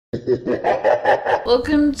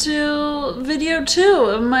Welcome to video 2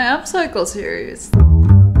 of my upcycle series.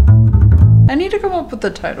 I need to come up with a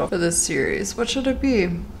title for this series. What should it be?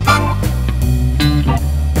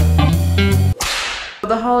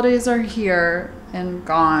 The holidays are here and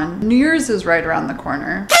gone. New Year's is right around the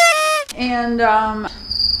corner. And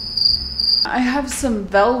I have some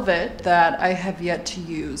velvet that I have yet to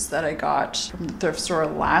use that I got from the thrift store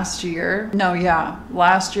last year.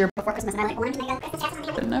 Last year. Before Christmas, and I wanted to make a Christmas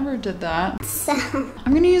jacket. I never did that. So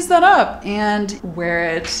I'm gonna use that up and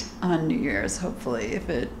wear it on New Year's, hopefully, if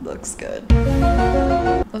it looks good.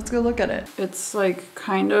 Let's go look at it. It's like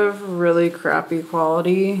kind of really crappy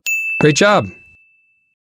quality. Great job.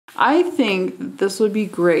 I think this would be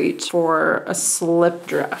great for a slip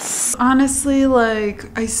dress. Honestly,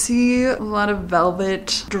 like, I see a lot of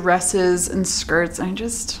velvet dresses and skirts. I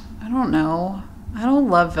don't know. I don't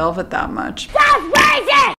love velvet that much.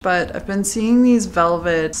 But I've been seeing these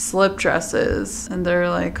velvet slip dresses and they're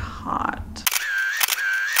like hot.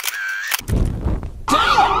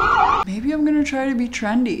 Maybe I'm gonna try to be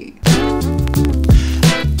trendy.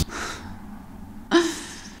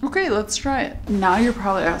 Okay, let's try it. Now you're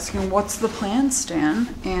probably asking, what's the plan,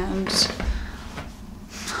 Stan? And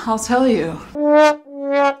I'll tell you.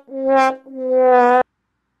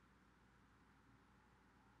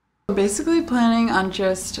 I'm basically planning on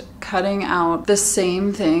just cutting out the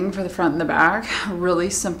same thing for the front and the back. A really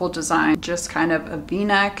simple design, just kind of a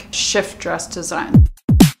V-neck shift dress design.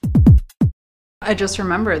 I just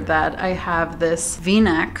remembered that I have this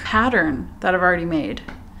V-neck pattern that I've already made.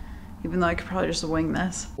 Even though I could probably just wing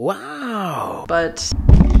this. Wow. But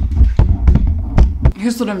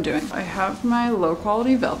here's what I'm doing. I have my low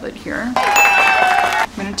quality velvet here. I'm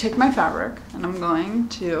gonna take my fabric and I'm going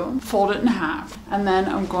to fold it in half. And then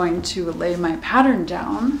I'm going to lay my pattern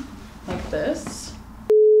down like this.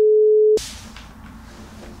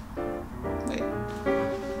 Wait.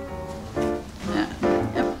 Yeah,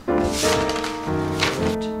 yep.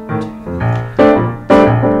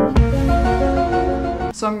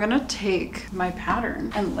 So I'm gonna take my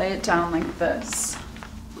pattern and lay it down like this.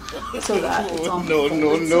 So that it's on the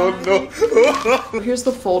folded side. Here's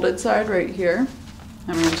the folded side right here.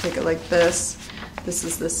 I'm gonna take it like this. This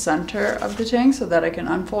is the center of the tank so that I can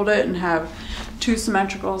unfold it and have two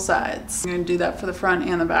symmetrical sides. I'm gonna do that for the front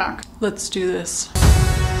and the back. Let's do this.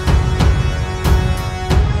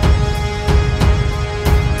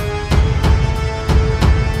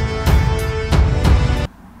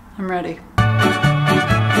 I'm ready.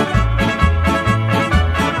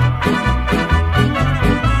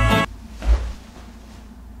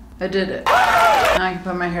 I did it. Now I can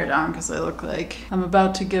put my hair down because I look like I'm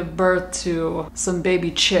about to give birth to some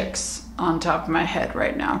baby chicks on top of my head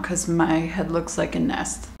right now because my head looks like a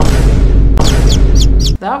nest.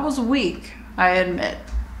 That was weak, I admit.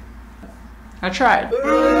 I tried.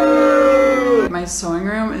 My sewing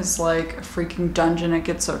room is like a freaking dungeon. It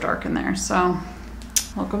gets so dark in there, so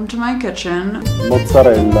welcome to my kitchen.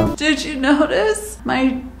 Mozzarella. Did you notice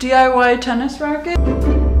my DIY tennis racket?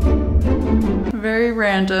 Very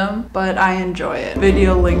random, but I enjoy it.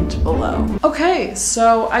 Video linked below. Okay,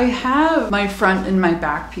 so I have my front and my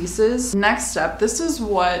back pieces. Next step, this is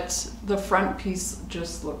what the front piece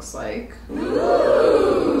just looks like.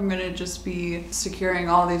 Ooh. I'm gonna just be securing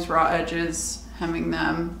all these raw edges, hemming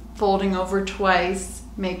them, folding over twice,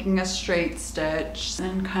 making a straight stitch,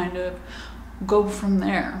 and kind of go from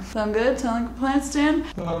there. Sound good? Sound like a plan, Stan?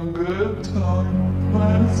 Sound good? Sound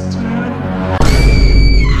plan, Stan?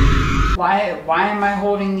 Why am I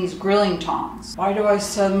holding these grilling tongs? Why do I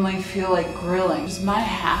suddenly feel like grilling? Does my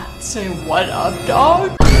hat say, "What up,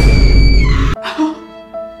 dog"?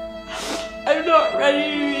 I'm not ready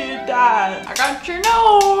to be a dad. I got your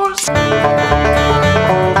nose.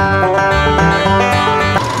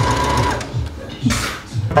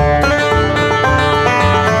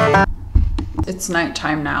 It's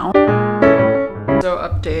nighttime now. So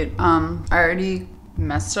update, I already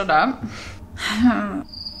messed it up.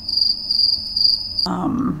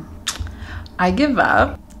 I give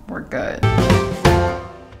up. We're good.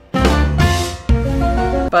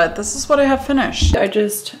 But this is what I have finished. I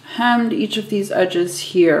just hemmed each of these edges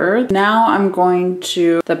here. Now I'm going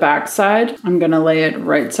to the back side. I'm gonna lay it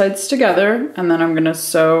right sides together and then I'm gonna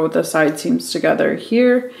sew the side seams together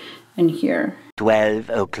here and here.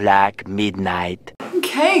 12 o'clock midnight.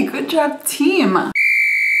 Okay, good job, team.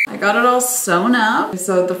 I got it all sewn up. I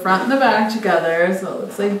sewed the front and the back together, so it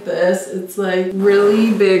looks like this. It's like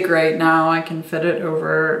really big right now. I can fit it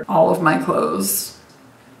over all of my clothes.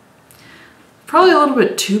 Probably a little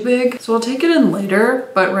bit too big, so I'll take it in later,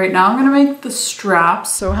 but right now I'm gonna make the straps.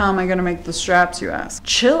 So how am I gonna make the straps, you ask?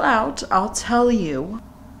 Chill out, I'll tell you.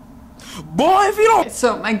 Boy, if you don't.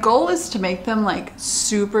 So my goal is to make them like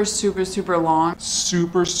super long.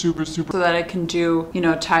 Super. So that I can do, you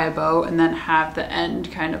know, tie a bow and then have the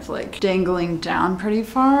end kind of like dangling down pretty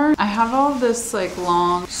far. I have all this like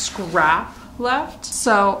long scrap left.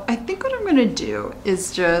 So I think what I'm gonna do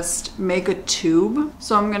is just make a tube.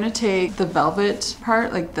 So I'm gonna take the velvet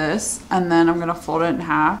part like this, and then I'm gonna fold it in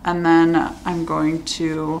half, and then I'm going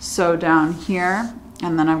to sew down here,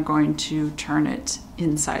 and then I'm going to turn it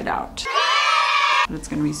inside out. But it's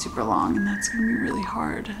gonna be super long, and that's gonna be really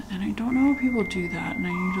hard. And I don't know how people do that, and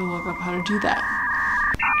I need to look up how to do that.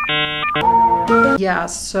 Yeah,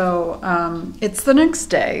 so it's the next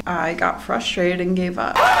day. I got frustrated and gave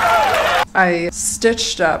up. I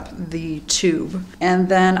stitched up the tube, and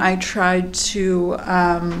then I tried to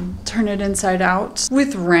turn it inside out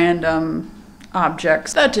with random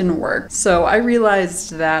objects. That didn't work. So I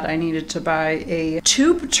realized that I needed to buy a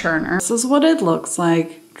tube turner. This is what it looks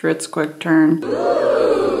like. Dritz quick turn.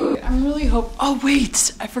 I'm really oh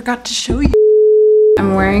wait, I forgot to show you.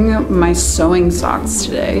 I'm wearing my sewing socks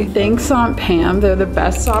today. Thanks Aunt Pam, they're the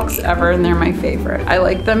best socks ever and they're my favorite. I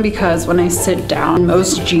like them because when I sit down,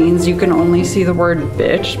 most jeans you can only see the word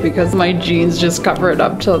bitch because my jeans just cover it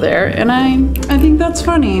up till there, and I think that's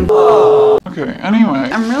funny. Okay, anyway.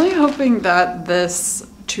 I'm really hoping that this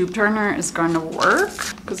tube turner is going to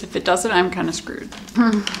work, because if it doesn't, I'm kind of screwed.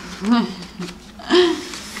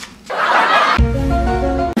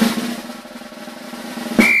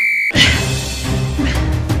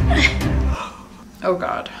 Oh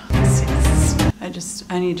God.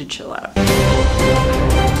 I need to chill out.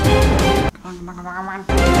 Come on.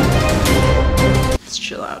 Let's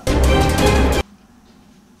chill out.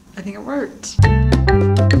 I think it worked.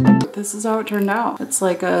 This is how it turned out. It's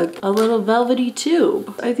like a little velvety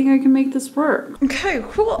tube. I think I can make this work. Okay,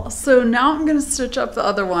 cool. So now I'm gonna stitch up the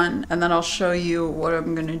other one, and then I'll show you what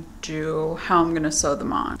I'm gonna do, how I'm gonna sew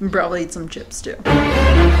them on. And probably eat some chips too.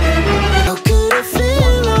 How could I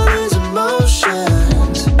feel all these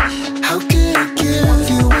emotions? How could I give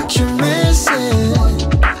you what you're missing?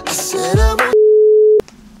 I said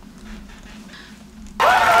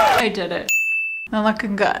I did it. They're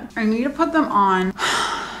looking good. I need to put them on.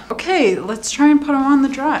 Okay, let's try and put them on the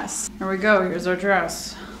dress. Here we go, here's our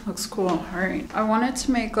dress. Looks cool, all right. I wanted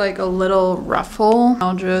to make like a little ruffle.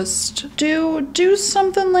 I'll just do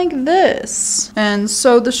something like this and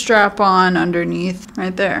sew the strap on underneath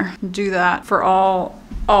right there. Do that for all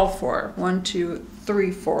four. 1, 2,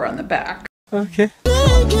 3, 4 on the back. Okay.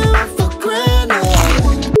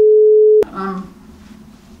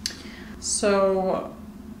 So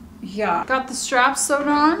yeah, got the straps sewed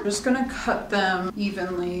on. I'm just gonna cut them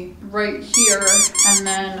evenly right here, and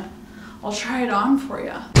then I'll try it on for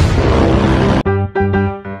you.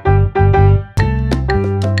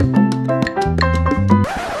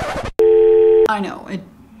 I know,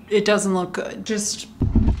 it doesn't look good. Just...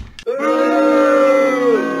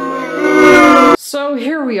 So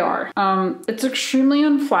here we are. It's extremely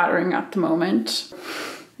unflattering at the moment.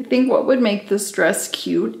 I think what would make this dress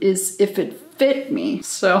cute is if it fit me.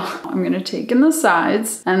 So I'm gonna take in the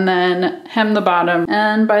sides and then hem the bottom.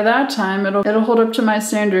 And by that time, it'll hold up to my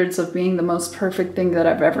standards of being the most perfect thing that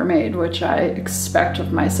I've ever made, which I expect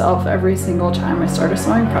of myself every single time I start a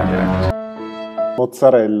sewing project.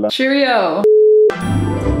 Mozzarella. Cheerio.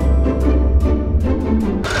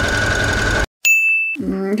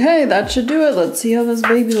 Okay, that should do it. Let's see how this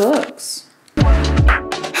baby looks.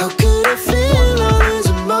 How could I feel all these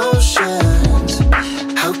emotions?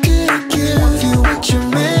 How could I give you what you're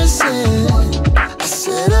missing? I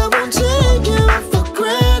said I won't take you for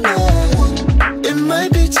granted. It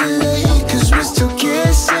might be too late, cause we're still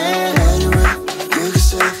kissing. Anyway, you can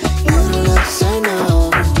say you don't have to say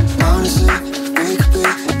no. Honestly, we could be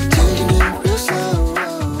taking it real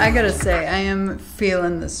slow. I gotta say, I am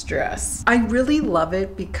feeling this dress. I really love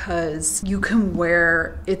it because you can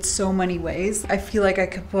wear it so many ways. I feel like I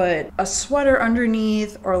could put a sweater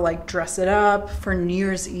underneath or like dress it up for New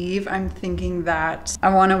Year's Eve. I'm thinking that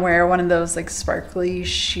I want to wear one of those like sparkly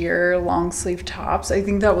sheer long sleeve tops. I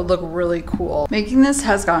think that would look really cool. Making this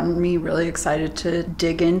has gotten me really excited to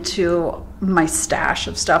dig into my stash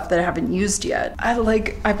of stuff that I haven't used yet.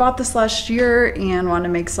 I bought this last year and want to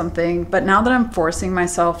make something, but now that I'm forcing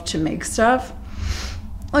myself to make stuff,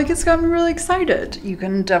 like, it's got me really excited. You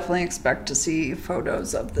can definitely expect to see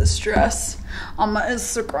photos of this dress on my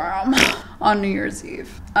Instagram on New Year's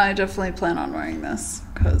Eve. I definitely plan on wearing this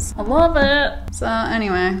because I love it. So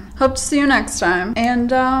anyway, hope to see you next time, and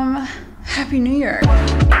Happy New Year.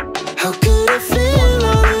 How could I feel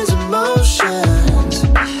all